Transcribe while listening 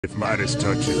If Midas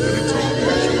touches, then it's all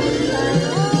cash money.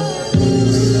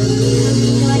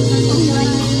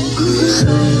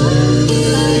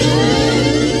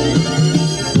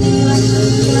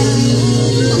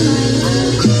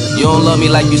 You don't love me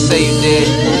like you say you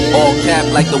did. All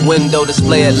cap like the window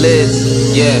display at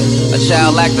lids. Yeah, a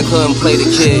child actor couldn't play the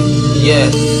kid. Yeah,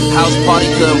 house party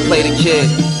couldn't play the kid.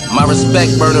 My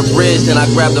respect burn a bridge, then I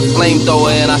grab the flamethrower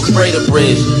and I spray the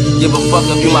bridge. Give a fuck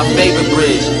if you my favorite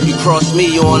bridge. You cross me,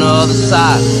 you on the other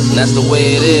side, and that's the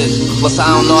way it is. Plus I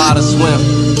don't know how to swim.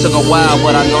 Took a while,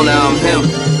 but I know now I'm him.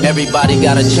 Everybody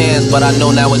got a chance, but I know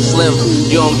now it's slim.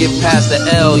 You don't get past the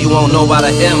L, you won't know about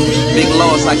the M. Big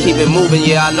loss, I keep it moving,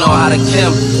 yeah, I know how to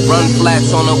kim. Run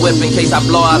flats on the whip in case I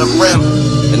blow out a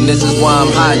rim. And this is why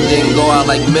I'm hot, didn't go out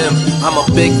like Mim. I'm a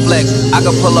big flex, I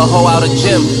can pull a hoe out of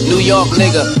gym. New York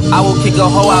nigga, I will kick a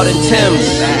hoe out in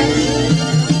Tim's.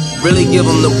 Really give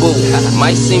them the boot.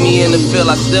 Might see me in the field,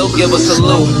 I still give a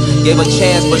salute. Gave a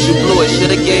chance, but you blew it,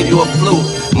 should've gave you a flute.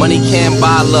 Money can't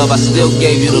buy love, I still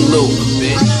gave you the loot,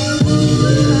 bitch.